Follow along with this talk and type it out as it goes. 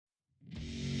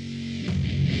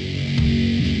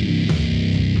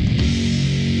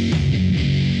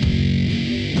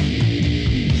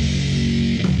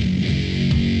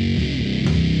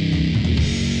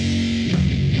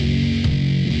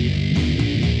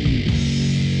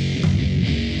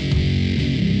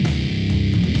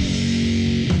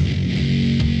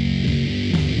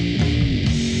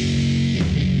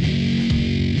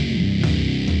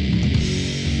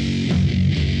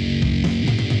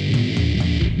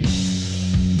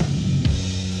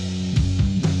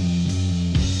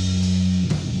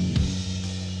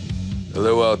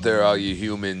out there, all you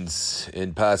humans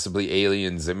and possibly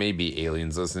aliens. There may be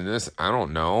aliens listening to this. I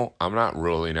don't know. I'm not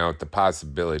ruling out the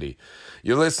possibility.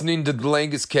 You're listening to the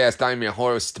Langus Cast. I'm your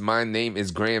host. My name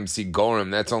is Graham C.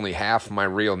 Gorham. That's only half my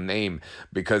real name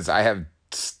because I have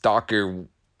stalker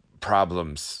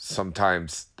problems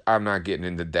sometimes. I'm not getting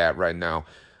into that right now.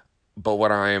 But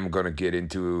what I am going to get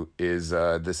into is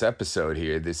this episode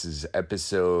here. This is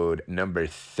episode number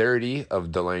 30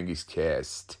 of the Langus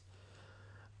Cast.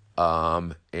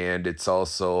 And it's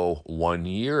also 1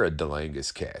 year of the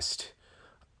Langus Cast.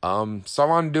 So I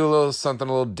want to do something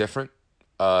a little different,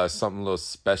 something a little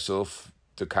special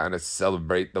to kind of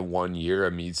celebrate the 1 year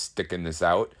of me sticking this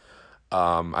out.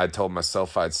 I told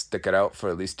myself I'd stick it out for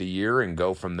at least a year and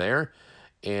go from there.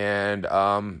 And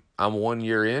I'm 1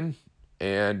 year in,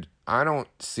 and I don't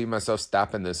see myself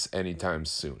stopping this anytime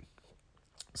soon.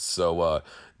 So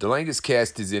the Langus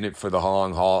Cast is in it for the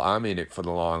long haul. I'm in it for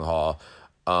the long haul.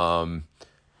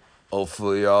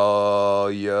 Hopefully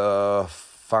all you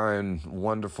fine,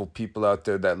 wonderful people out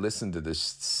there that listen to this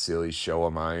silly show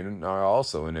of mine are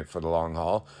also in it for the long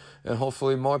haul. And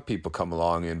hopefully more people come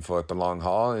along in for the long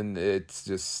haul. And it's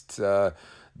just, that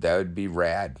would be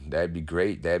rad. That'd be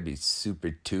great. That'd be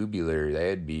super tubular.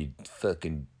 That'd be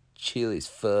fucking chill as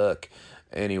fuck.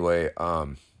 Anyway,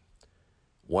 1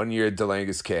 year at the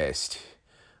Langus Cast.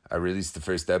 I released the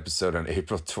first episode on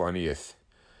April 20th.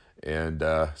 And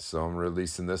so I'm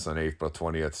releasing this on April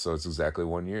 20th, so it's exactly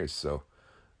 1 year. So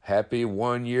happy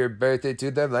 1 year birthday to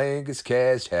the Langus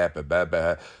Cast. Happy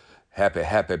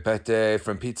birthday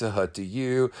from Pizza Hut to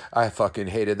you. I fucking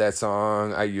hated that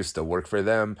song. I used to work for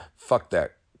them. Fuck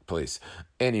that place.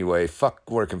 Anyway, fuck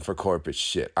working for corporate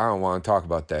shit. I don't want to talk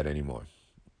about that anymore.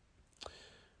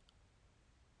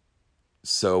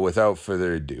 So without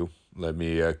further ado, let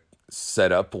me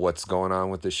set up what's going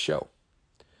on with this show.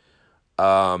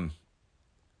 Back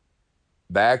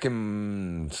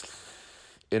in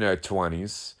our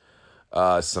 20s,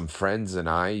 some friends and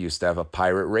I used to have a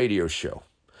pirate radio show.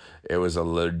 It was a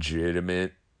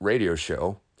legitimate radio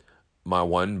show. My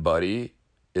one buddy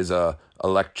is a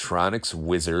electronics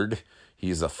wizard.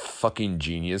 He's a fucking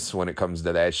genius when it comes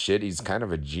to that shit. He's kind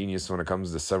of a genius when it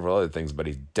comes to several other things, but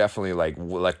he's definitely like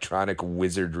electronic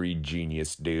wizardry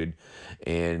genius, dude.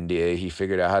 And he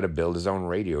figured out how to build his own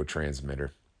radio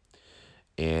transmitter.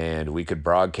 And we could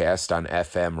broadcast on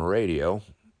FM radio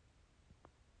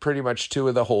pretty much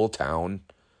to the whole town,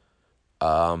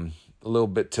 a little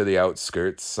bit to the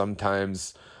outskirts.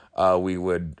 Sometimes we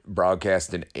would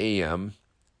broadcast in AM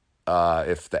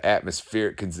if the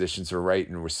atmospheric conditions were right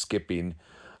and we're skipping.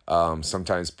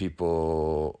 Sometimes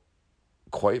people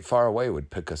quite far away would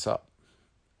pick us up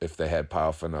if they had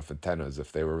powerful enough antennas,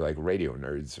 if they were like radio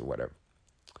nerds or whatever.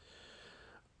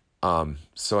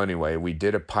 So anyway, we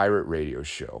did a pirate radio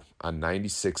show on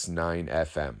 96.9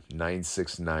 FM,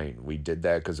 969. We did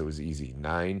that because it was easy.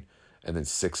 9, and then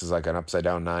 6 is like an upside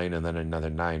down 9, and then another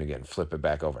 9 again. Flip it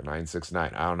back over.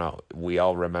 969. I don't know. We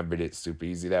all remembered it super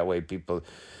easy that way. People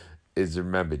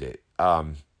remembered it.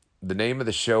 The name of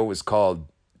the show was called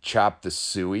Chop the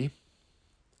Suey.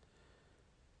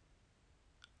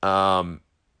 And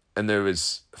there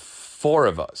was 4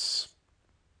 of us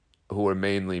who were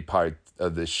mainly part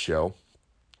of this show,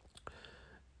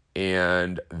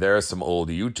 and there are some old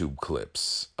YouTube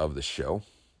clips of the show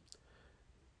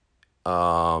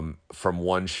from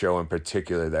one show in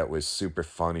particular that was super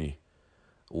funny.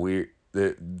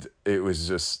 It was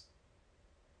just,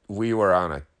 we were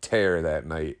on a tear that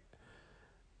night,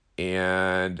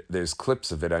 and there's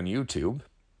clips of it on YouTube.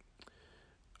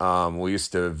 We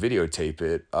used to videotape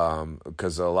it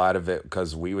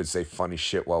because we would say funny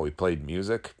shit while we played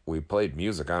music. We played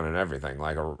music on and everything,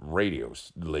 like a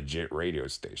legit radio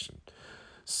station.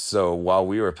 So while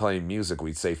we were playing music,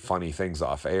 we'd say funny things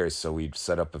off air. So we'd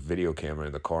set up a video camera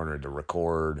in the corner to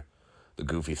record the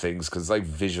goofy things, because like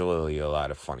visually a lot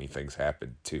of funny things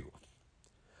happened too.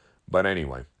 But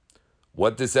anyway,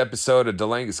 what this episode of the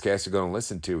Langus Cast you're going to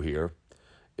listen to here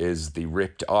is the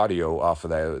ripped audio off of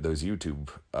those YouTube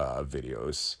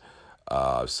videos.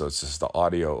 So it's just the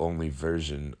audio-only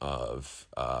version of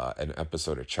an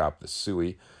episode of Chop the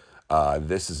Suey.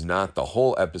 This is not the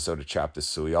whole episode of Chop the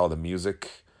Suey. All the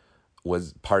music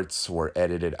parts were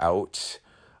edited out.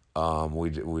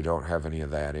 We don't have any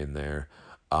of that in there.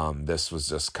 This was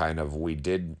just kind of,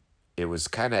 it was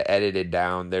kind of edited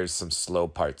down. There's some slow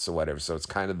parts or whatever, so it's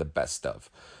kind of the best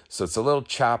of. So it's a little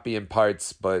choppy in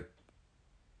parts, but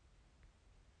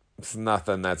it's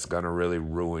nothing that's going to really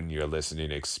ruin your listening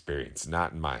experience.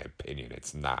 Not in my opinion,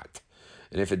 it's not.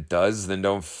 And if it does, then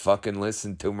don't fucking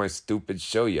listen to my stupid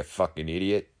show, you fucking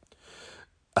idiot.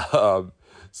 So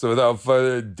without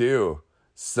further ado,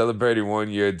 celebrating 1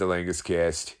 year at Delangus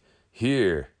Cast,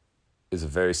 here is a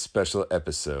very special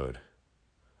episode,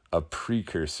 a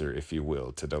precursor, if you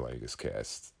will, to Delangus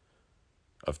Cast,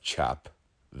 of Chop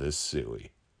the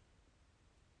Suey.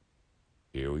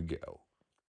 Here we go.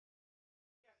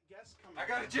 I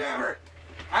got a jabber.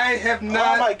 I have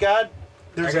not. Oh my God!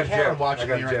 There's a camera watching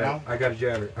me right now. I got a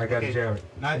jabber. I got a jabber.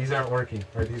 These aren't working.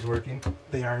 Are these working?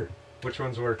 They are. Which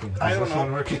one's working? I don't Is this know.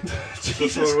 one working?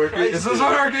 Jesus Is this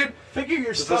one working? Figure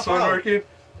your Is stuff this one out. working?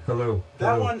 Hello.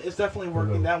 That Hello. one is definitely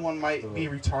working. Hello. That one might be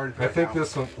retarded. I Right think now.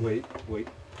 this one. Wait.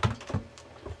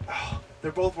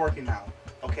 They're both working now.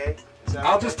 Okay. Is that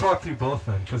I'll okay? just talk through both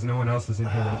then, because no one else is in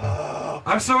here right now.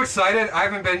 I'm so excited. I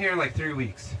haven't been here in like 3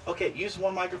 weeks. Okay, use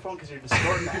one microphone because you're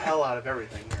distorting the hell out of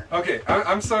everything here. Okay,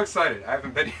 I'm so excited. I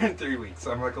haven't been here in 3 weeks.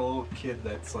 I'm like a little kid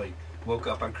that's like woke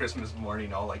up on Christmas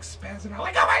morning all like spazzing out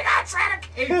like, oh my God, Santa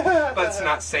came! But it's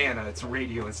not Santa. It's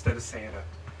radio instead of Santa.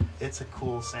 It's a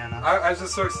cool Santa. I was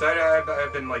just so excited.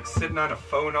 I've been like sitting on a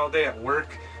phone all day at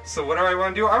work. So what do I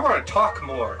want to do? I want to talk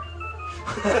more.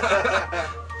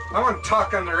 I want to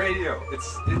talk on the radio. It's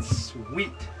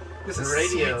sweet. This is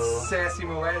Radio. Sweet, sassy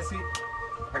molassie.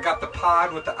 I got the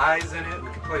pod with the eyes in it. We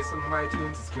can play some of my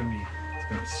tunes. It's gonna be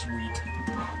sweet.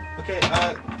 Okay.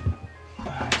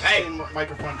 Hey!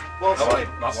 Microphone. Well, somebody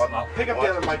pick up What?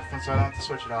 the other microphone so I don't have to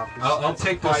switch it off. I'll It's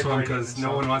take this one vibrating because and no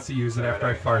stuff. one wants to use it after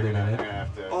I farted in it.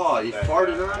 Oh, you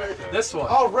farted on it? This one.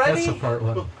 Already? That's the part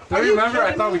one. Do Are you you remember? I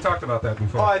kidding thought me? we talked about that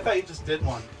before. Oh, I thought you just did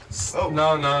one. Oh.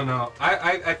 No.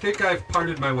 I think I've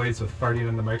parted my ways with farting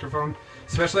in the microphone,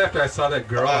 especially after I saw that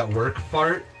girl at work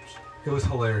fart. It was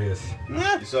hilarious. You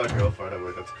saw a girl fart at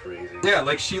work, that's crazy. Yeah,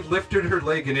 like she lifted her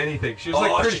leg and anything. She was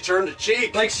like pretty, she turned a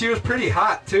cheek! like she was pretty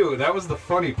hot too. That was the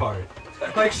funny part.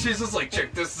 Like she's just like,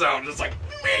 check this out, just like.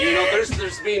 You know,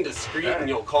 there's being discreet and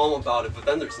you'll call him about it, but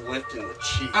then there's lifting the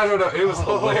cheek. I don't know. It was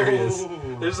hilarious.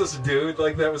 There's this dude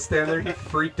like that was standing there. He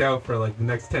freaked out for like the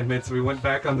next 10 minutes. We went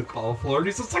back on the call floor and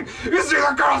he's just like, "You see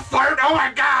the girl fart? Oh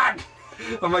my God!"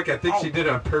 I'm like, I think she did it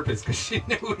on purpose because she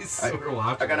knew we were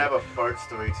watching. I gotta have a fart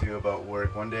story too about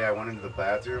work. One day I went into the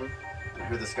bathroom and I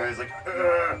heard this guy's like,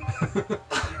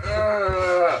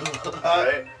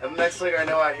 right? And the next thing I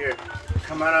know I hear,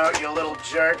 "Come on out, you little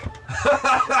jerk.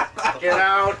 Get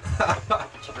out.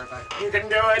 You can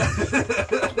do it."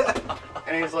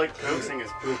 And he's like coaxing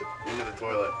his poop into the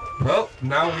toilet. Well,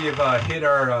 now we've hit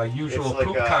our usual It's like,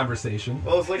 poop conversation.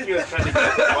 Well, it's like he was trying to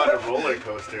get him on a roller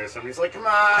coaster or something. He's like, "Come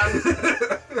on,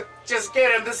 just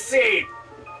get in the seat.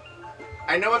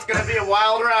 I know it's gonna be a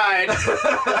wild ride,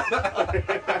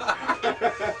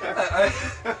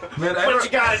 Man, but you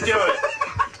gotta do it."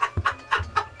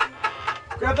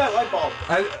 Grab that light bulb.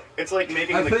 It's like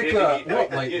making I the think, kid eat. what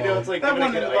light You know, it's like That giving a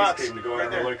one in kid the ice box. cream to go on Right a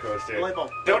there. roller coaster. Light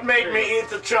bulb. Don't make me eat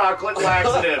the chocolate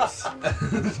laxatives.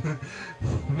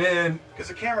 Man. Because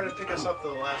the camera didn't pick us up the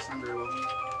last time we were looking.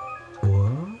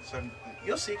 What? So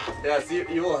you'll see. Yes, you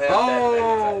will have Oh, that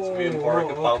many times. We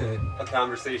embark about okay. a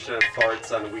conversation of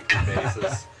farts on a weekly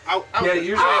basis. Yeah,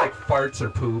 usually like farts or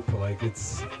poop, like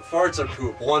it's. Farts are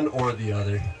poop, one or the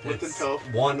other. With the It's toe.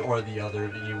 one or the other.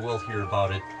 You will hear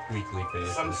about it weekly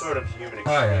basis. Some sort of human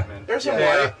Oh, yeah. experiment. There's some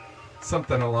Yeah. light.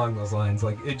 Something along those lines.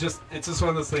 Like it's just one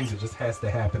of those things that just has to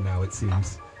happen now. It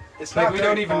seems It's like not we very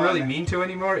don't even fun. really mean to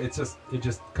anymore. It just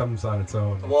comes on its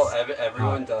own. Well, It's-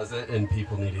 everyone does it, and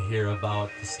people need to hear about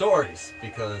the stories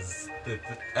because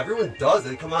everyone does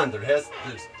it. Come on, there's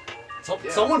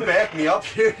someone back me up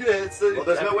here. Well,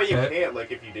 there's no way you Yeah. can't.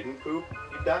 Like, if you didn't poop,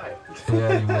 you'd die.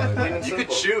 yeah, you would. Plain and You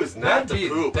could simple. choose not to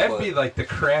poop. That'd but be like the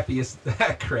crappiest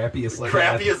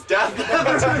crappiest death.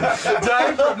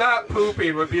 Dying from not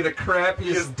pooping would be the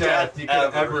crappiest death you could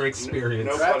ever. ever experience.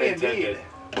 No Crappy pun intended.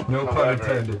 indeed. No pun However,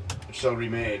 intended. It shall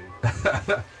remain.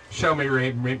 Shall me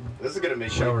remain. This is gonna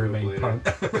make Shall me poop remain later.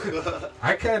 pun.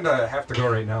 I kind of have to go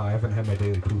right now. I haven't had my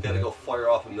daily poop Gotta yet. go fire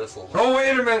off a missile. Oh wait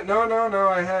a minute! No.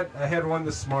 I had one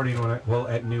this morning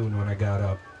at noon when I got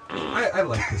up. I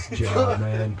like this job,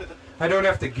 man. I don't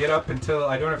have to get up until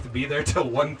I don't have to be there till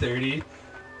 1:30.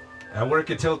 I work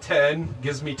until 10.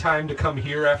 Gives me time to come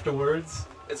here afterwards.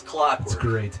 It's clockwork. It's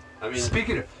great. I mean,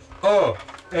 Speaking of,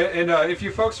 and if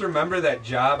you folks remember that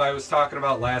job I was talking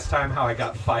about last time, how I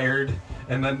got fired,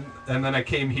 and then I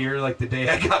came here like the day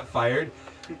I got fired,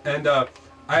 and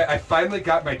I finally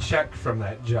got my check from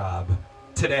that job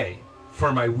today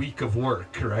for my week of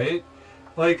work, right?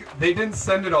 Like, they didn't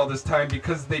send it all this time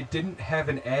because they didn't have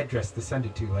an address to send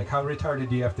it to. Like, how retarded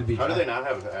do you have to be? How do they not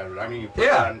have an address? I mean, you put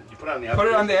Yeah. it on. You put it on the Put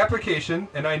it on the application. application,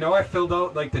 and I know I filled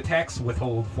out like the tax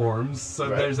withhold forms, so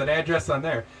Right. there's an address on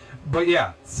there. But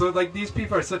yeah, so like these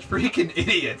people are such freaking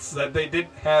idiots that they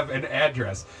didn't have an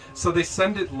address. So they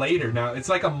send it later now. It's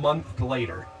like a month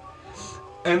later.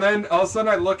 And then all of a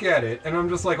sudden I look at it and I'm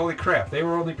just like, holy crap, they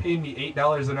were only paying me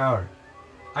 $8 an hour.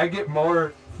 I get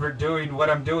more for doing what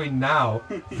I'm doing now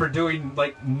for doing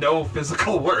like no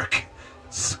physical work.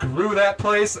 Screw that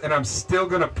place, and I'm still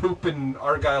gonna poop in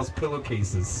Argyle's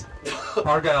pillowcases.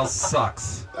 Argyle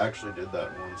sucks. I actually did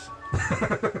that once.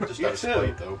 Just You out of too.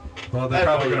 spite, though. Well, they're I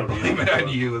probably probably gonna don't blame it either. on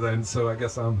you then, so I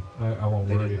guess I won't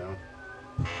They worry. didn't know.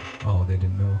 Oh, they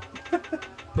didn't know.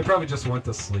 They probably just went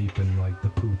to sleep and like the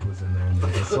poop was in there, and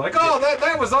they're just like, "Oh,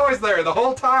 that was always there the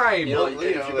whole time." You know, Well, you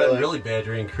if know, you've they're been like- really bad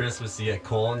during Christmas, you get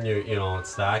coal and you know,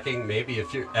 stocking, maybe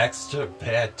if you're extra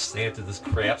bad, Santa just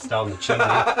craps down the chimney.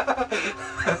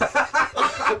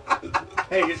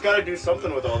 Hey, he's got to do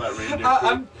something with all that reindeer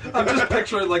I'm just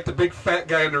picturing like the big fat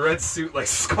guy in the red suit like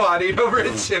squatting over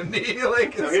a chimney,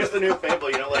 like. So here's the new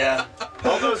fable, you know, like Yeah.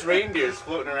 all those reindeers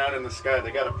floating around in the sky,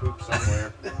 they gotta poop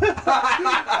somewhere.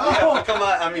 Yeah, come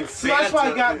on, I mean, So that's why I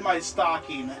Santa- got in my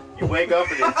stocking. You wake up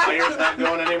and your tire's not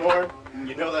going anymore,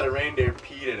 you know that a reindeer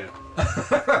peed in it.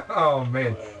 Oh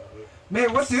man.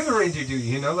 Man, what do the reindeer do?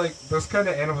 You know, like those kind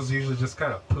of animals usually just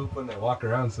kind of poop when they walk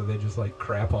around, so they just like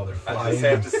crap all their I flies. just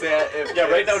have to say, if Yeah,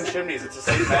 right it's- down chimneys. It's the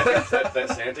same magic that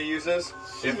Santa uses.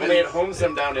 Only it homes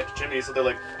them down at chimneys, so they're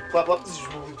like, plop, plop.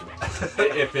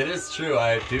 If it is true,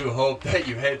 I do hope that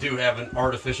you do have an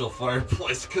artificial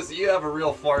fireplace, because you have a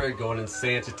real fire going and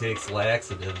Santa takes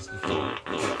laxatives before.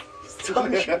 Oh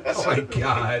my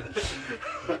god.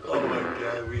 Oh my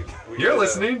god, we You're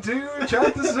listening to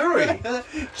Chop the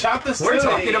Suey. Chop the We're suey.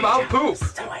 talking about poop.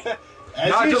 As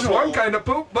Not just usual. one kind of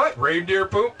poop, but reindeer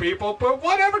poop, people poop,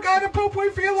 whatever kind of poop we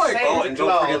feel like. Same. Oh, and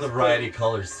don't forget the Well, variety of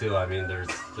colors too. I mean, there's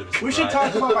We should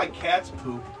talk about my cat's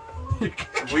poop.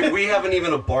 we haven't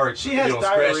even a bark. She has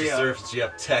scratchy diarrhea. surface. You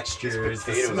have textures,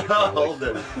 the potatoes are smell,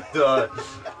 the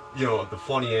the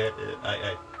funny.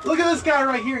 I Look at this guy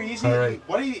right here. He's All eating, right.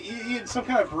 what are you eating? Some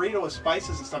kind of burrito with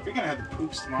spices and stuff. You're gonna have the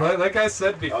poops tomorrow. Like I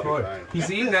said I'll be before, fine.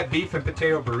 he's eating that beef and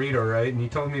potato burrito, right? And he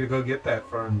told me to go get that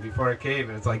for him before I came.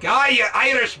 And it's like, ah, you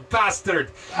Irish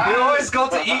bastard! You always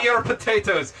got to eat your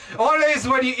potatoes. Always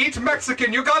when you eat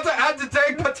Mexican, you got to add the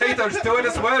dang potatoes to it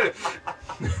as well.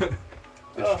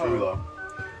 It's true, though.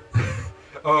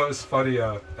 Oh, it was funny.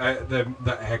 The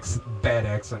bad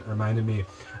accent reminded me.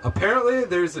 Apparently,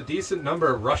 there's a decent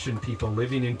number of Russian people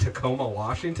living in Tacoma,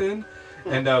 Washington,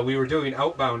 and we were doing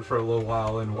outbound for a little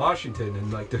while in Washington,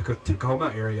 in like the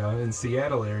Tacoma area, in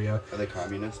Seattle area. Are they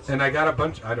communists? And I got a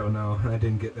bunch. I don't know. I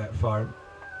didn't get that far,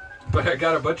 but I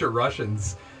got a bunch of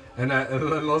Russians. And then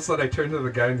all of a sudden I turned to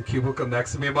the guy in the cubicle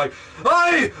next to me. I'm like,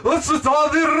 "Hey, what's with all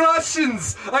the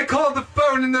Russians? I called the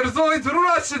phone and there's always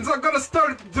Russians. I'm gonna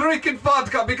start drinking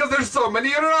vodka because there's so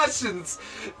many Russians."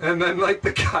 And then like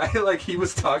the guy, like he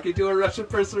was talking to a Russian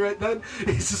person right then.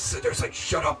 He's just sitting there, like,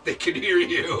 "Shut up, they can hear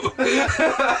you."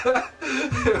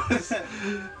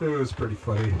 it was pretty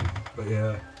funny, but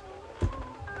yeah.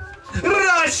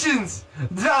 Russians!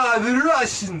 Ah, the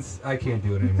Russians! I can't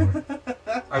do it anymore.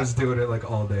 I was doing it like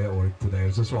all day at work today. I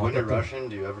was just When walking you're up to- Russian,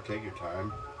 do you ever take your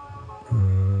time?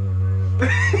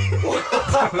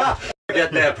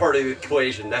 forget that part of the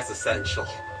equation. That's essential.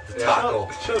 The taco.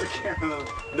 Show the camera.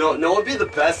 No, it would be the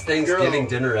best Thanksgiving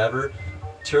dinner ever.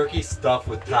 Turkey stuffed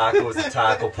with tacos and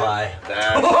taco pie.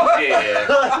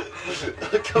 Yeah.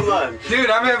 Come on.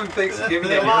 Dude, I'm having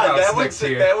Thanksgiving at Come your on, house next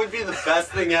year. that would be the best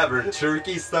thing ever.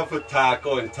 Turkey stuffed with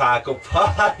taco and taco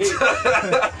pie.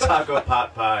 Taco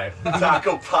pot pie.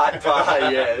 Taco pot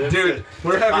pie, yeah. that's Dude, it.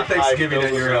 we're having Pot pie Thanksgiving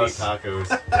filled at your with house. mini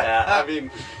tacos. Yeah, I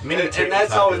mean, Mini and turkey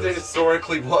that's how tacos. it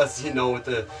historically was, you know, with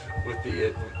the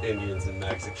Indians and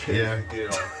Mexicans. Yeah. You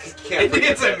know, can't forget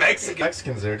Indians and that. Mexicans.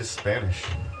 Mexicans, they're just Spanish.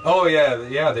 Oh,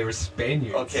 yeah, they were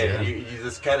Spaniards. Okay, Yeah. you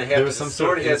just kind of There have to was some sort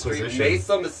sort of of history, inquisition. make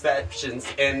some exceptions,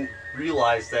 and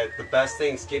realize that the best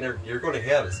Thanksgiving you're going to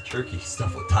have is turkey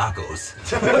stuffed with tacos.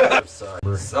 I'm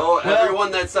sorry. So,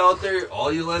 everyone that's out there,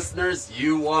 all you listeners,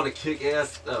 you want to kick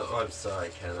ass. Oh, I'm sorry,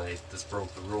 Ken, I just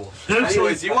broke the rule.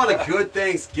 Anyways, you want a good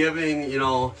Thanksgiving, you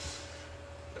know,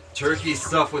 turkey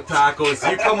stuffed with tacos,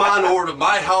 you come on over to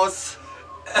my house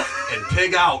and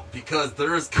pig out, because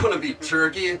there's going to be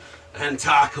turkey and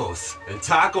tacos and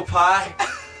taco pie,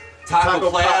 taco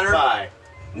pot platter, pie.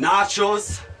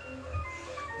 nachos,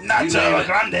 Nacho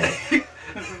Grande.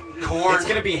 corn. It's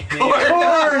gonna be ham.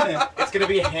 Corn. It's gonna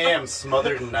be ham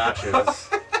smothered in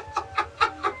nachos.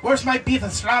 Where's my beef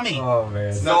and salami? Oh,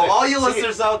 man. So all you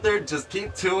listeners out there, just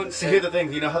keep tuned. See, here's the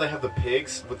thing. You know how they have the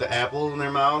pigs with the apple in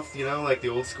their mouth? You know, like the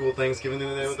old school Thanksgiving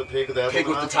dinner there with the pig with the apple Pig in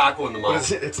with the mouth? taco in the But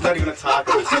mouth. it's not even a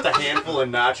taco. It's just a handful of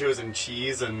nachos and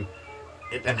cheese and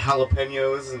and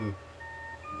jalapenos and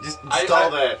just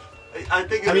install that. I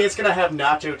think. I mean, it's gonna have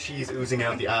nacho cheese oozing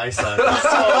out the eye side.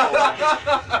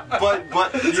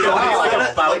 but you know,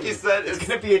 like you said, it's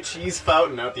gonna be a cheese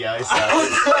fountain out the eye side.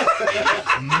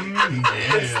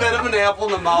 Instead of an apple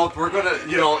in the mouth, we're gonna,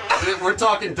 you know, we're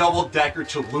talking double decker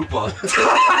chalupa.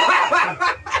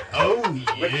 Oh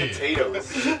yeah. With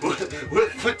potatoes.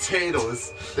 with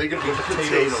potatoes. They're gonna be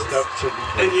potatoes stuffed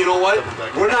chalupa. And you know what?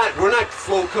 We're not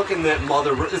slow cooking that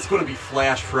mother. It's gonna be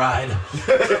flash fried.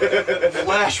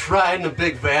 Flash fried in a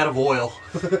big vat of oil.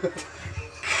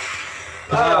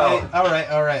 All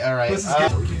right. This is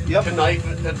Yep. Knife.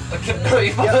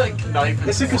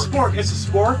 It's a spork. It's a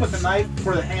spork with a knife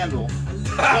for the handle.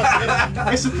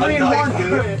 It's a 3-in-1,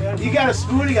 dude. You got a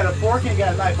spoon, you got a fork, and you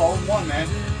got a knife all in one, man.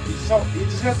 So you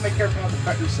just have to make careful not to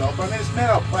cut yourself. I mean, it's made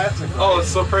out of plastic. Oh,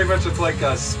 so pretty much it's like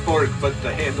a sport, but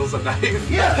the handle's a knife.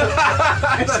 Yeah.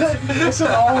 it's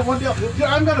an all-in-one deal. Dude,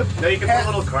 I'm gonna. Now you can put a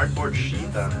little cardboard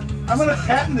sheath on it. I'm gonna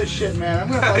patent this shit, man. I'm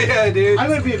gonna. Yeah, dude. I'm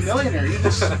gonna be a millionaire. You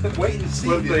just wait and see.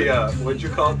 With dude. the what'd you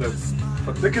call it?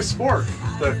 The Kaspork.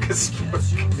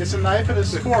 spork. It's a knife and a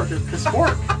spork. A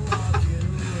Kaspork.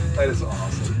 That is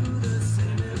awesome.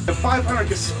 The 500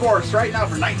 Kasporks right now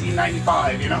for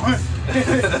 $19.95. You know.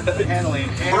 Handling.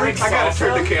 I gotta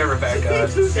turn the camera back on.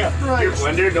 Yeah, right. Your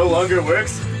blender no longer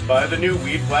works. Buy the new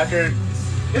weed whacker.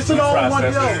 It's an all-in-one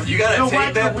processor. deal. You gotta It'll take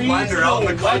whack that the weeds, blender out in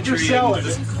the it'll whack your country salad. and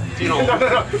just, you know.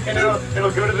 And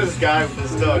it'll go to this guy with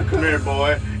his dog. Come here,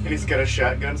 boy. And he's got a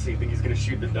shotgun, so you think he's gonna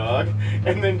shoot the dog.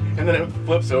 And then it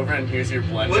flips over, and here's your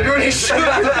blender. Literally shoot.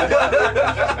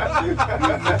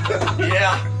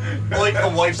 Yeah. Like the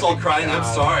wife's all crying, I'm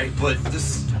sorry, but the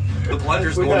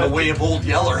blender's going the way of Old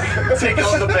Yeller. Take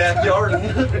out the backyard and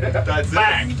that's it.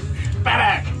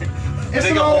 Back. It's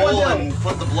Dig an a hole all-in-one and deal.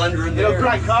 put the blender in It'll there.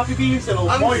 grind coffee beans, it'll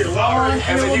I'm mow your lawn, sorry. and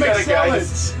then it'll you make got a guy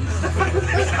salads.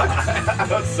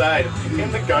 outside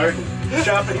in the garden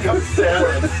chopping up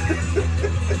salad.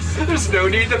 There's no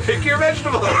need to pick your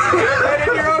vegetables. They're right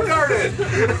in your own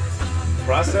garden.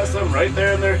 Process them right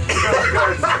there in their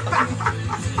garden.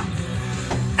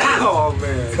 Oh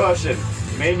man. Caution,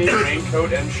 you may need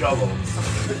raincoat and shovel.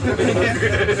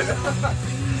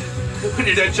 When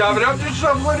you're done chopping up, just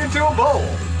shovel it into a bowl.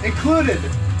 Included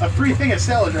a free thing of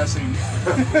salad dressing.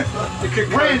 You could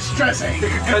Ranch dressing.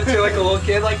 cut to like a little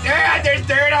kid, like, Dad, there's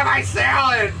dirt on my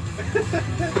salad.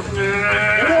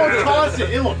 It won't toss it,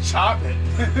 it will chop it.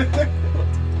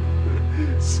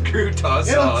 Screw toss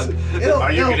salad.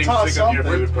 Are you it'll getting toss sick of your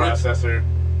something. food processor?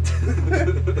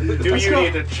 Do Let's you go.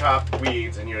 need to chop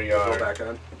weeds in your Go yard? back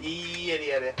on.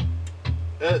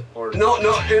 Or No,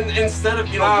 instead of,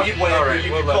 weed whacker, alright,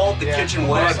 you we'll could let- call it the yeah. kitchen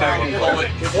We'll let whacker. that You one call it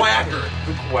quacker.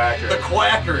 the quacker. The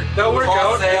quacker. That'll work With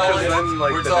all out, because salads, then,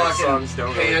 like, we're the next talking songs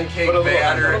don't really- pancake Put a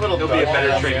batter. little It'll be a dog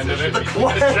better on the end of it.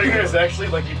 transition. The trigger is actually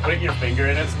like you put your finger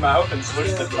in its mouth and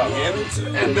push the tongue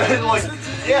in. And then, like,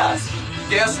 yeah,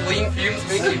 gasoline fumes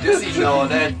make you dizzy. No,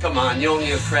 come on, you don't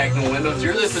need to crack no windows.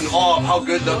 You're just in awe of how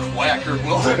good the quacker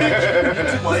will make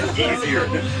your life easier.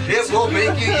 It will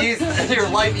make your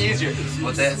life easier.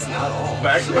 But that's not all.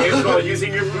 Back days while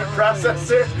using your food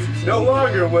processor, no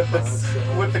longer with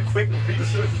the quick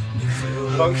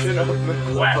function of the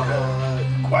quacker.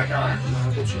 Quacker.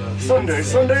 Sunday.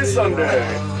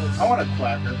 I want a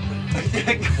quacker.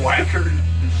 Quacker.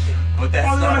 But that's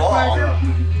Oh, you not want a all.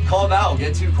 quacker? Call now,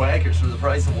 get 2 quackers for the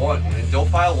price of 1. And don't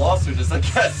file a lawsuit, just like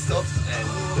that stuff.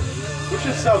 We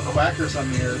should sell quackers on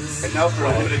here. And now for a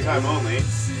limited time only,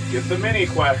 get the mini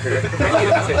quacker.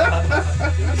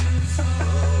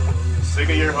 Sick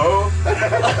of your hoe?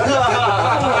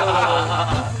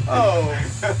 Oh.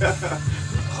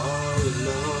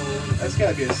 That's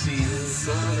gotta be a scene.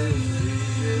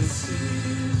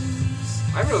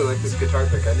 I really like this guitar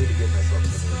pick. I need to get myself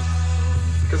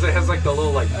some. Because it has like the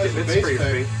little like That's a divots bass for your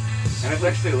pick. feet. And it's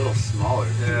actually a little smaller.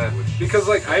 too, Yeah. which Because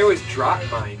like I always drop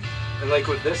mine. And like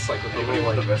with this, like with the anybody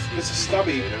little want the like best. It's a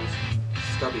stubby.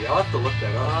 stubby. I'll have to look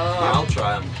that up. I'll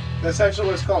try them. That's actually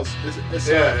what it's called. It's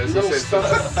Yeah, a it's little just- stubby.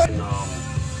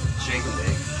 Shake and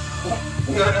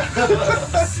bake.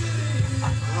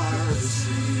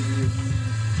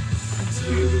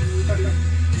 Do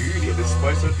you need to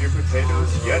spice up your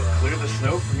potatoes yet clear the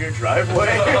snow from your driveway?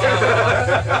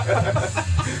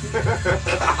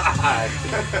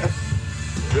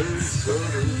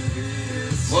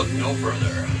 Look no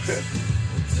further.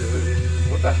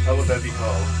 What the hell would that be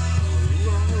called?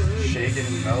 Shake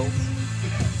and melt?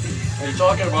 Are you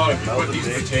talking about if you put these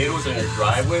potatoes in your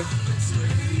driveway?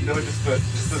 No, just the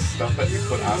stuff that you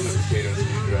put on the potatoes in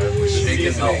your driveway. Shake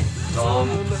and melt.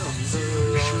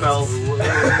 Smells.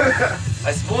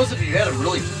 I suppose if you had a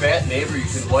really fat neighbor, you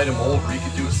could light him over. You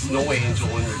could do a snow angel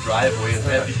in your driveway and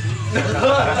have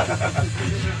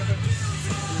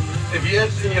if you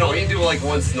had, you know, you do like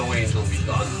one snow angel, be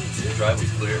done. Your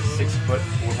driveway's clear. 6 foot,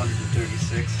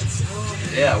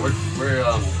 436. Yeah,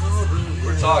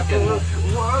 we're talking.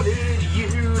 What did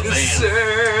you say?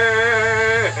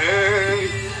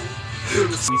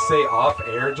 We say off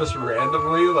air just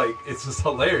randomly, like it's just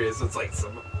hilarious. It's like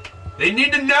they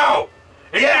need to know.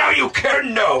 And now you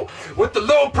can know. With the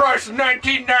low price of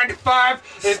 $19.95,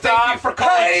 and thank you for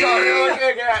calling.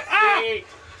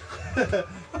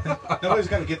 Nobody's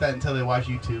gonna get that until they watch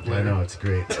YouTube. I know, it's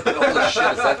great. Holy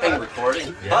shit, is that thing recording?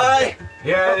 Yeah. Hi!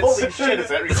 Yeah, Holy shit, is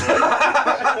that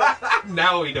recording?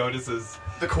 now he notices.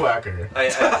 The Quacker.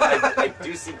 I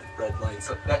do see the red lights.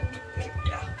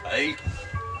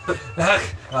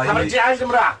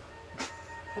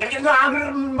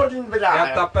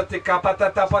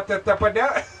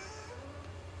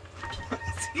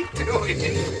 What's he doing?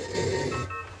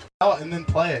 Oh, and then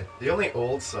play it. The only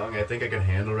old song I think I can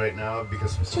handle right now,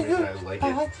 because for some reason I like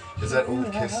it, is that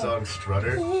old Kiss song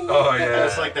Strutter. Oh yeah.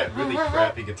 It's like that really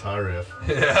crappy guitar riff.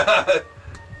 Yeah.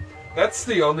 That's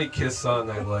the only Kiss song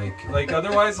I like. Like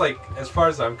otherwise, like as far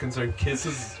as I'm concerned, Kiss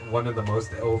is one of the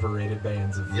most overrated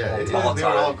bands of Yeah, all time. they were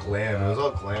all glam. It was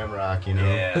all glam rock, you know.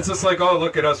 Yeah. It's just like, oh,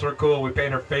 look at us, we're cool. We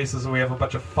paint our faces and we have a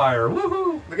bunch of fire.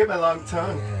 Woohoo! Look at my long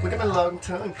tongue. Look at my long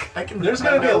tongue. I can. There's pick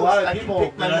gonna my be a nose. lot of I can people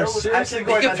pick my that are nose. seriously I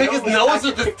He can pick his nose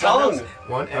with his pick my tongue. nose.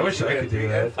 One, I wish I could do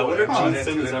that. I wonder if Oh, Gene that's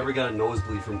Simmons good. ever got a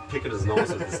nosebleed from picking his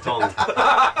nose with his tongue.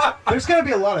 There's gonna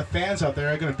be a lot of fans out there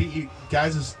that are gonna beat you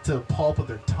guys to the pulp with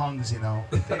their tongues, you know.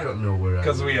 They don't know where I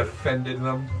Because we live. offended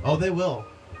them. Oh, they will.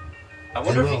 I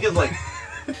wonder if he will. could like,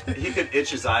 he could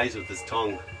itch his eyes with his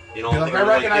tongue. You know, Be like, or, I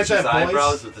recognize itch his that voice.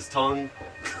 eyebrows with his tongue.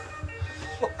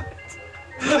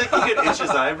 Do you think he could itch his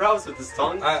eyebrows with his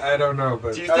tongue? I don't know,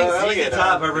 but Do you think I like ZZ it.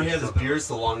 Top ever had his beard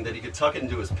so long that he could tuck it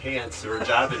into his pants or a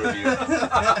job interview?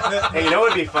 Hey, you know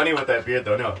what would be funny with that beard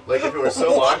though? No, like if it were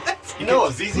so long. You know,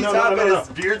 if ZZ Top had his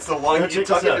beard so long, No, he could check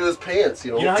tuck this it out. into his pants,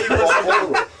 you know? You know how you put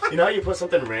something, you know how you put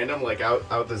something random like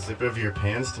out the zipper of your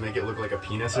pants to make it look like a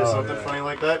penis or Oh, something yeah. funny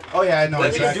like that? Oh yeah, I know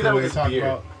Let's exactly do that what with you're his talking beard.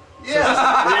 about.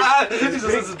 Yeah! This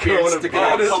is his Big beard cone of sticking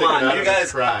blood out. Come sticking on, out you of his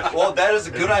guys. crotch. Well, that is a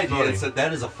good It's idea. funny.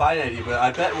 That is a fine idea, but I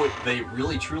bet what they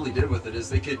really truly did with it is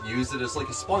they could use it as like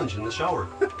a sponge in the shower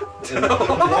and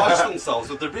wash themselves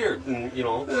with their beard. And you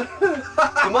know,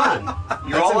 come on,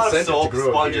 you're That's all out of incentive to soap, grow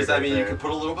a sponges. beard I right mean, you there. could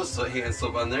put a little bit of hand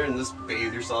soap on there and just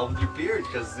bathe yourself with your beard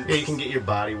because Yeah, you can get your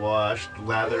body washed,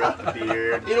 lather up the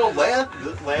beard. you know, lather,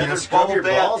 You know, scrub bubble your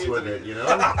bath, balls with it, you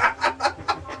know?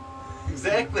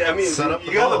 Exactly. I mean, Set up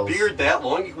you the have a balls. beard that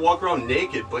long, you can walk around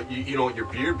naked, but you know your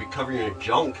beard be covering your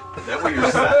junk. That way you're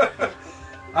set.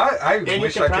 I And you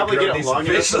wish can I could probably grow get it decent long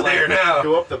enough facial to hair like, now.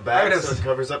 go up the I back would so have- it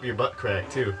covers up your butt crack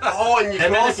too. Oh, and you And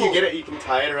can then also if you get it, you can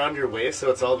tie it around your waist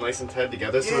so it's all nice and tied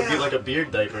together, so it'd be Yeah. like a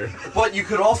beard diaper. But you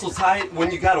could also tie it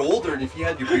when you got older, and if you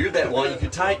had your beard that long, you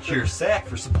could tie it to your sack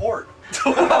for support.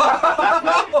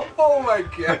 Oh my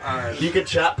god. You could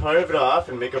chop part of it off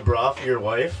and make a bra for your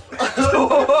wife.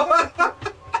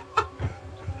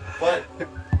 But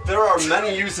there are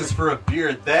many uses for a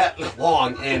beard that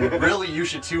long, and really you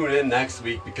should tune in next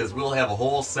week because we'll have a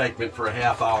whole segment for a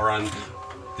half hour on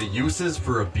the uses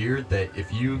for a beard that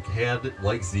if you had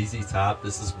like ZZ Top,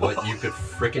 this is what you could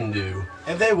frickin' do.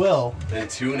 And they will. And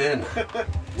tune in.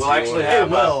 We'll actually Hey,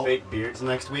 have Will. fake beards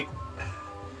next week.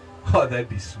 Oh, that'd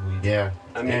be sweet. Yeah.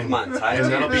 I mean, and, come on, tie it and to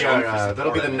that'll your be junk for our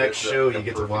that'll be support. the I mean, next it's show the you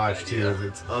get to perfect watch idea. too.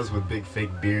 It's us with big fake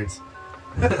beards.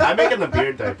 I'm making the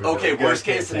beard diaper. though. Okay, You guys worst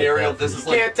can't case take scenario, that this from is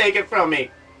me. like- Can't take it from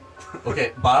me.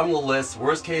 Okay, bottom of the list.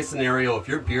 Worst case scenario, if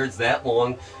your beard's that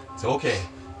long, it's okay.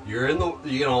 You're in the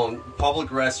public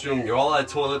restroom. You're all out of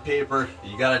toilet paper.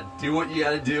 You gotta do what you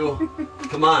gotta do.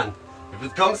 Come on. If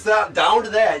it comes down to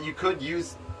that, you could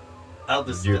use out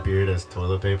this Your beard as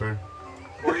toilet paper.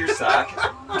 or your sock.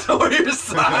 Or your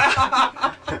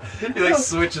sock. He like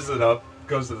switches it up,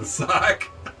 goes to the sock.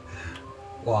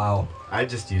 Wow. I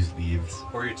just use leaves.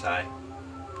 Or your tie.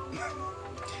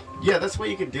 Yeah, that's what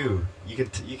you could do. You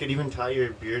could even tie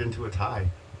your beard into a tie.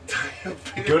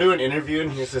 Go to an interview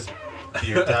and here's this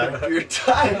beard tie. Your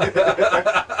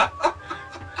tie.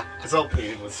 It's all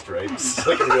painted with stripes,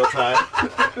 like a real tie.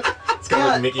 It's got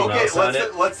like Mickey okay, Mouse on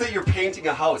it. let's say you're painting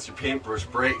a house. Your paintbrush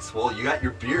breaks. Well, you got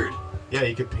your beard. Yeah,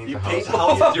 you could paint You the paint house. the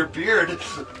house with your beard.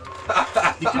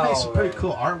 You can make some pretty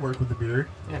cool artwork with the beard.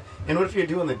 Yeah. And what if you're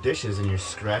doing the dishes and your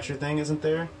scratcher thing isn't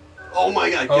there? Oh my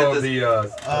god, get Oh, this.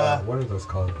 the what are those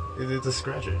called? It's a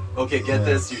scratcher. Okay, get Yeah,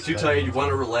 this. You're too sorry. tired. You want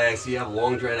to relax. You have a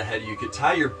long drive ahead of you. You could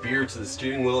tie your beard to the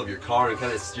steering wheel of your car and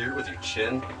kind of steer it with your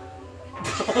chin.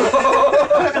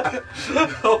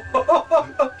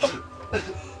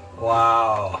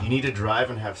 Wow. You need to drive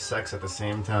and have sex at the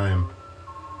same time.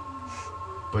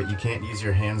 But you can't use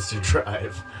your hands to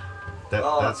drive.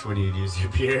 That's when you'd use your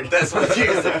beard. That's what you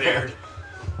use the beard.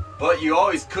 But you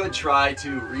always could try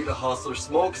to read a Hustler,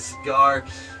 smoke a cigar,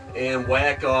 and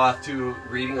whack off to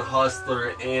reading a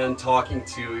Hustler and talking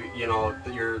to,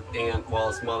 your aunt while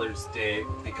it's Mother's Day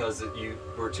because you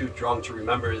were too drunk to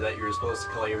remember that you were supposed to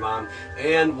call your mom,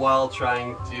 and while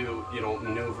trying to,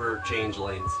 maneuver change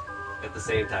lanes at the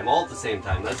same time, all at the same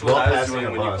time. That's what I was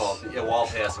doing when you called. Yeah, while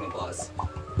passing a bus.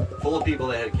 Full of people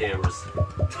that had cameras.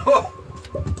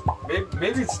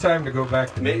 Maybe it's time to go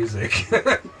back to music.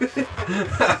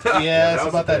 Yeah, it's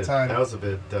about that time. That was a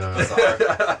bit,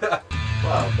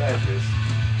 Wow, badgers.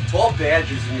 12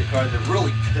 badgers in your car, they're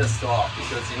really pissed off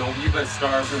because, you've been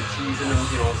starving, teasing them,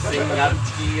 singing out of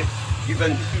key. You've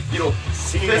been,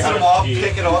 pissing them off,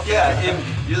 picking off, and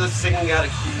you're just singing out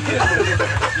of key and,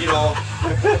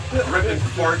 ripping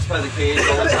farts by the cage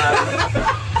all the time.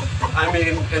 I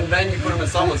mean, and then you put them in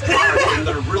someone's car and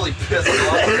they're really pissed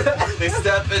off. They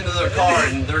step into their car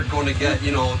and they're going to get,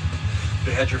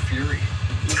 badger fury.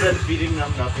 you said feeding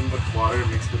them nothing but water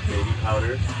mixed with baby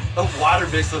powder. A water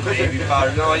mixed with baby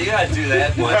powder. No, you gotta do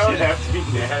that much. That would have to be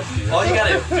nasty. All you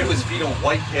gotta do is feed them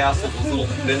White Castle, those little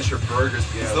miniature burgers,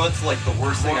 because that's like the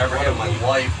worst thing I ever had in my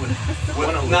life with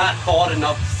not thawed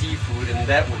enough seafood, and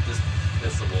that would just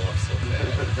piss them off so bad.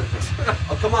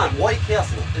 Oh, come on, White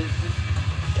Castle.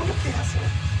 White Castle.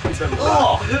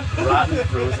 Rotten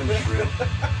frozen shrimp.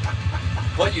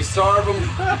 But you starve them,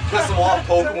 piss them off,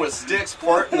 poke them with sticks,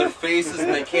 fart in their faces,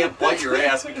 and they can't bite your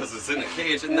ass because it's in a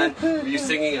cage, and then you're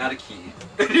singing out of key.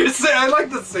 I like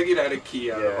the singing out of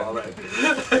key out of all that.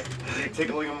 You're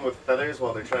tickling them with feathers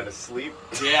while they're trying to sleep.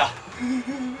 Yeah.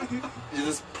 You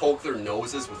just poke their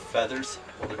noses with feathers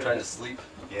while they're trying to sleep.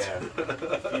 Yeah.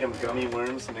 Feed them gummy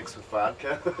worms mixed with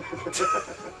vodka.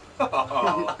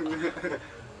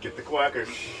 Get the quacker.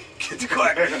 Get the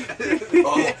quacker.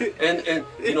 And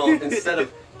instead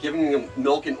of giving them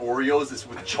milk and Oreos, it's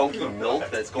with chunky milk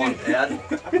that's gone bad.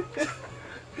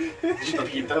 You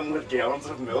feed them with gallons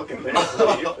of milk and they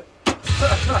sleep.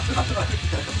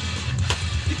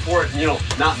 You pour it,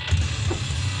 not...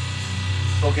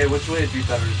 Okay, which way would be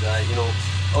better to die,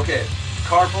 Okay,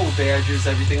 car full of badgers,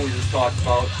 everything we just talked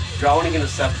about, drowning in a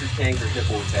septic tank or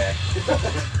hippo attack.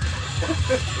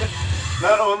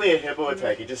 Not only a hippo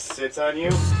attack, he just sits on you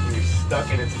and you're stuck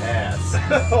in its ass.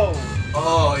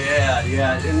 Oh yeah.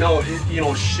 No,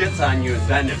 shits on you and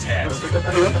then attacks you.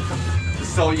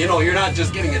 So, you're not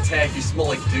just getting attacked, you smell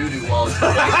like doo-doo while it's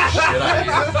getting shit on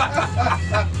you.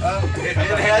 It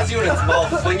has you in its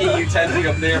mouth, flinging you 10 feet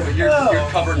up there, but you're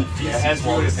covered in feces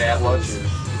while this happens.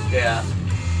 Yeah.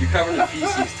 You're covered in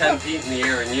feces 10 feet in the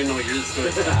air, and you're just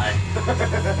going to die.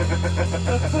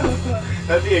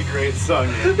 That'd be a great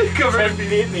song, man. 10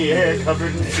 feet in the air,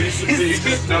 covered in feces. You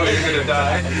just know you're going to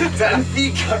die. 10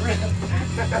 feet covered.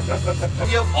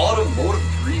 You have automotive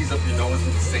grease up your nose in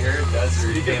the singer. That's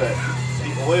Speaking of that, the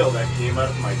oil that came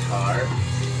out of my car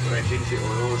when I changed the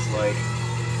oil was like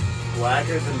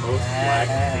blacker than most black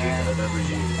paint I've ever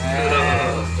used.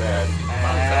 It was bad.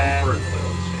 time for an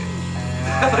oil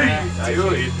What are you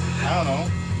doing? I don't know.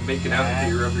 Making out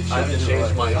with your rubber change. I've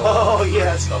changed my oil. Oh,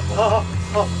 yes. I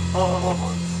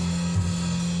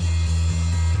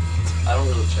don't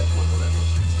really check my oil that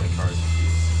much because my car's used.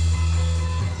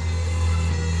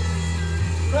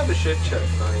 I have a shit check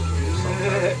mine or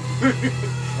something.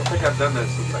 I don't think I've done that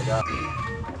since I got it.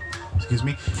 Excuse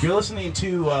me. You're listening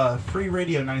to Free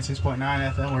Radio 96.9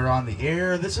 FM. We're on the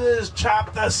air. This is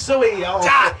Chop the Suey.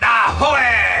 Chop the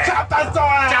Hooey! Chop the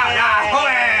Suey! Chop the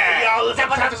Hooey!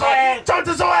 Chop the Suey! Chop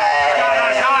the Suey!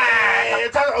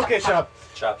 Okay, shut up.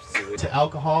 Chop suey. To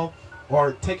alcohol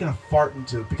or taking a fart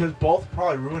into, because both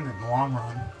probably ruin it in the long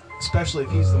run. Especially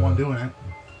if he's the one doing it.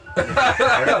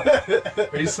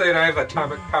 Are you saying I have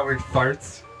atomic-powered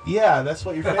farts? Yeah, that's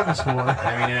what you're famous for.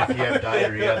 I mean, if you have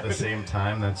diarrhea at the same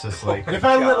time, that's just like... If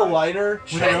I lit a lighter,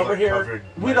 we'd over here,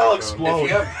 we'd all explode. If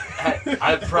you have,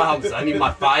 I have problems. I need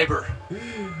my fiber.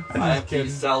 I have to eat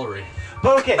celery.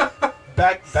 But okay,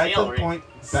 back to the point.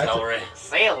 Celery.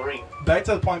 Back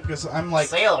to the point because I'm like...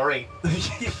 Celery.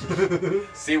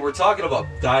 See, we're talking about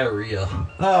diarrhea.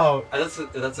 Oh. That is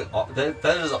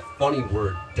a funny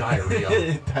word.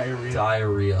 Diarrhea. Diarrhea.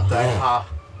 Diarrhea. I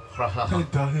According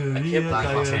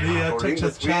to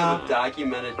this, we have a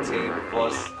documented tape of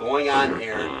us going on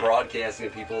air and broadcasting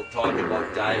to people talking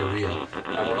about diarrhea.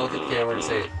 And I want to look at the camera and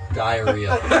say,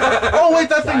 diarrhea. Oh, wait,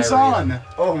 that thing's on.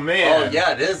 Oh, man. Oh,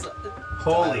 yeah, it is.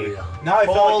 Holy. Now I feel like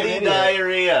an Holy idiot.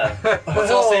 diarrhea.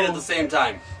 Let's all say it at the same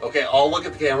time. Okay, I'll look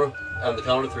at the camera on the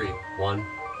count of 3. 1,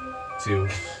 2,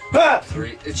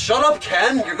 3. Shut up,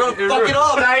 Ken! You're gonna fuck it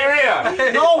up!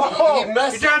 Diarrhea. No, he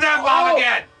messed You turned that bomb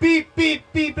again. Beep, beep,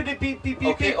 beep, beep, beep, beep, beep,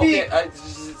 Okay, beep. okay.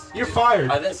 You're fired.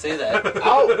 I didn't say that.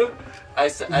 Out. I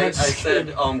said,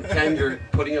 Ken, you're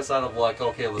putting us out of luck.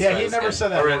 Okay, let's Yeah, try he this never again.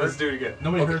 said that All right, word. let's do it again.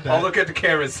 Nobody heard that. I'll look at the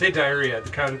camera and say diarrhea at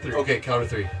the count of 3. Okay, count of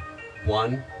 3.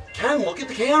 1. Ken, look at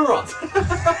the camera.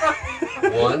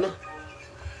 1,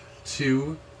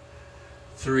 2,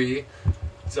 3.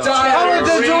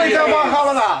 Diarrhea.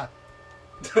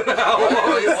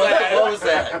 What was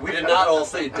that? We did not all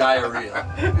say diarrhea.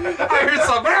 I heard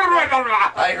something.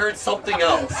 I heard something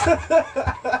else.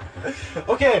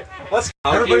 Okay, let's.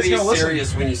 How can you Everybody's be gonna listen.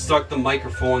 serious when you stuck the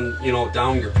microphone,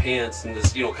 down your pants and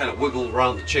just, kind of wiggle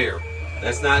around the chair?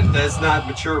 That's not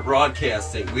mature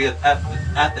broadcasting. We have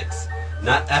ethics,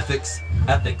 not ethics.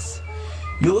 Ethics.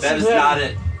 You listen That is to not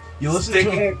it. You listen to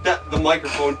Sticking the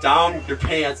microphone down your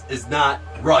pants is not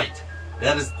right.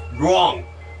 That is wrong.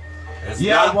 That's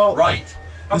not right.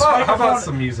 How about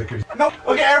some music? No.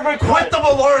 Okay, everybody, Quit the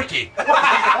malarkey.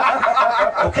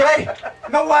 Okay.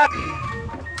 No laugh.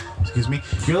 Excuse me.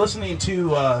 You're listening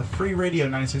to Free Radio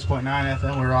 96.9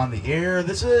 FM. We're on the air.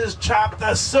 This is Chop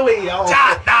the Suey.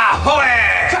 Chop the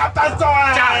Suey! Chop the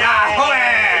Suey! Chop the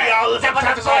Suey! Yo, listen to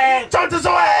Chop the Suey! Chop the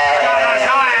Suey!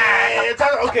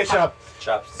 Okay, shut up.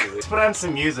 Chop suey. Let's put on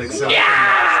some music so we can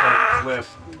watch that clip.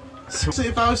 So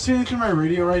if I was tuning through my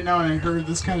radio right now and I heard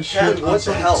this kind of shit, Ken, on what the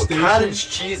some hell? station- Cottage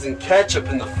cheese and ketchup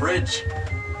in the fridge.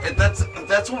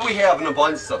 That's what we have in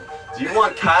abundance of. Do you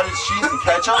want cottage cheese and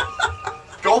ketchup?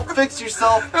 Go fix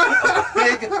yourself a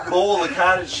big bowl of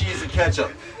cottage cheese and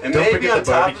ketchup. And Don't maybe forget on the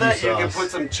top of that barbecue you can sauce.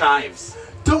 put some chives.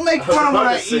 Don't make fun of what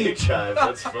I eat. Chive.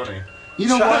 That's funny. You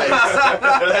know what?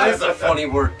 That is a funny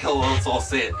word. Come on, let's all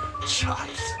say it.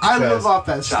 Chives. I live off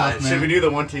that stuff, Chives. Should we man. do the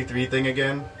 1, 2, 3 thing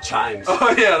again? Chimes. Oh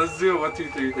yeah, let's do it. 1, 2,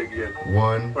 3 thing again.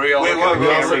 1. Or y'all Wait, look at we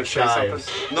the all camera say and say chives.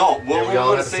 something. No, Yeah, what we we all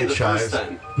want to have to say say the chives. first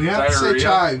time. We have to say Diarrhea?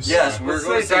 chives. Yes, we're Let's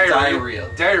going to say say diarrhea.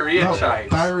 Diarrhea No, chives.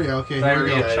 diarrhea. Okay, here we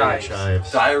Diarrhea. go.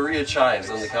 Chives. Diarrhea chives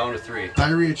on the count of 3.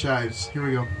 Diarrhea chives. Here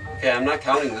we go. Okay, I'm not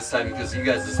counting this time because you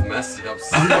guys just messed it up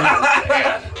so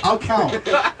bad. I'll count.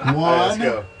 Let's 1,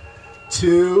 go.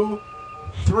 2,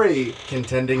 3.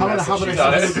 Contending How about I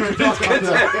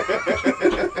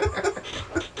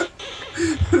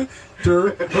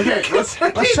Okay, let's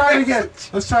try it again.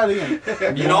 Let's try it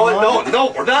again. You know what?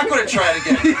 No, we're not going to try it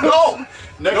again. No!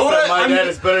 Next No, time my I'm- dad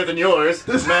is better than yours.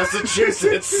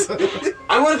 Massachusetts.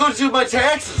 I want to go do my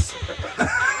taxes.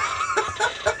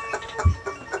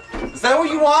 Is that what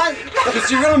you want?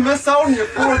 Because you're going to miss out on your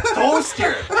 4th toast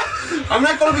here. I'm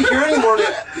not going to be here anymore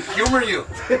to humor you.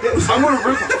 I'm going to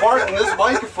rip apart in this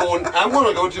microphone. I'm going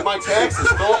to go do my taxes,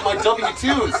 fill up my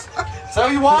W-2s. Is that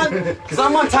what you want? Because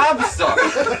I'm on top of stuff.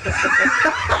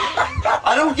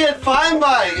 I don't get fined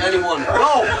by anyone.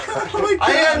 No.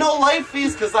 I had no late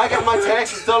fees because I got my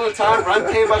taxes done on time, rent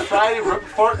paid by Friday, rip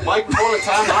apart microphone on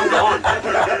time, I'm gone.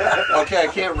 Okay, I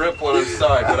can't rip one, I'm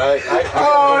sorry, but I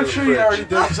Oh, I'm sure you already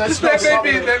did. 'Cause I smell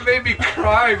something. That made me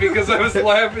cry because I was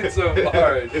laughing so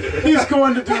hard. He's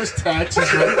going to do his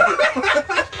taxes right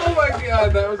Oh my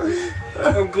god, that was just...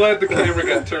 I'm glad the camera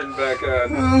got turned back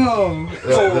on. Oh,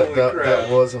 Holy crap. That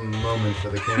was a moment for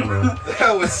the camera.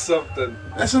 That was something.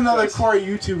 that's another Corey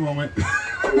YouTube moment.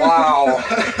 Wow.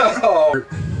 Oh,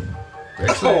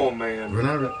 Actually, man. we're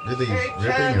not really Hey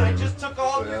ripping Ken, or I anything. just took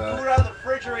all your food out of the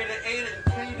refrigerator, ate it,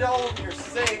 and cleaned it all over your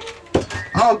sink.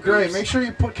 Oh, great. Make sure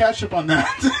you put ketchup on that.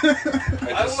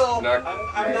 I just will. knocked I'm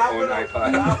my not own gonna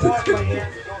iPod. not wash my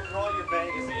hands and go through all your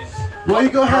magazines. Well, you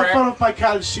go have fun with my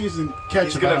cottage cheese and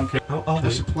ketchup. gonna- I don't care. I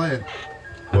should play it.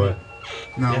 What?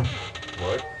 No.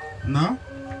 What? No?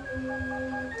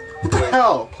 What the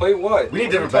hell? Play what? We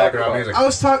need different What are you background talking music. I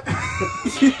was talking.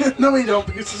 No, we don't,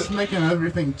 because this is making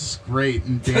everything just great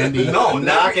and dandy. No,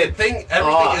 Knock it everything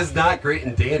off. is not great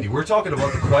and dandy. We're talking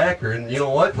about the quacker, and you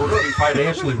know what? We're going to be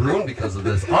financially ruined because of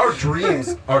this. Our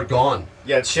dreams are gone.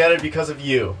 Yeah, it's shattered because of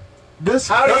you. This.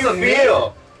 How do you Because of me.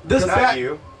 feel? This Not back.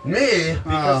 you. Me?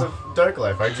 Because of Dark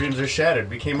Life. Our dreams are shattered.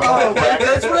 We came Oh, up with that.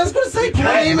 That's what I was going to say.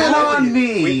 Blame it on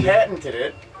me. We patented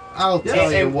it. I'll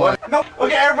tell you and what. No,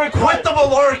 okay, everybody quit the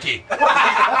malarkey.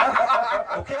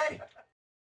 Okay.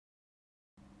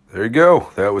 There you go.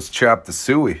 That was Chop the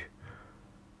Suey.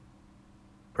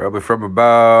 Probably from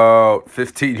about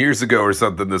 15 years ago or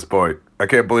something this point. I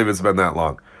can't believe it's been that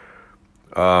long.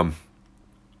 I'm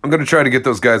going to try to get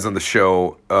those guys on the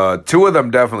show. 2 of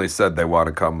them definitely said they want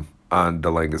to come on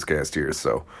Delanga's Cast here,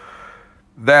 so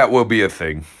that will be a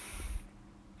thing.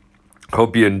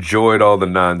 Hope you enjoyed all the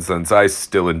nonsense. I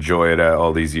still enjoy it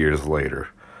all these years later.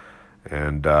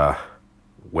 And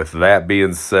with that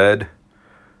being said,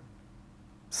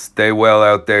 stay well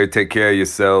out there, take care of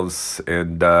yourselves,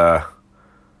 and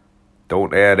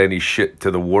don't add any shit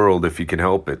to the world if you can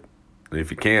help it.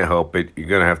 If you can't help it, you're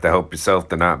going to have to help yourself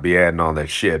to not be adding all that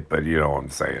shit, but you know what I'm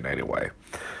saying anyway.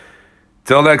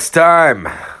 Till next time,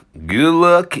 good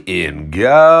luck and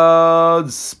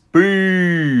Godspeed.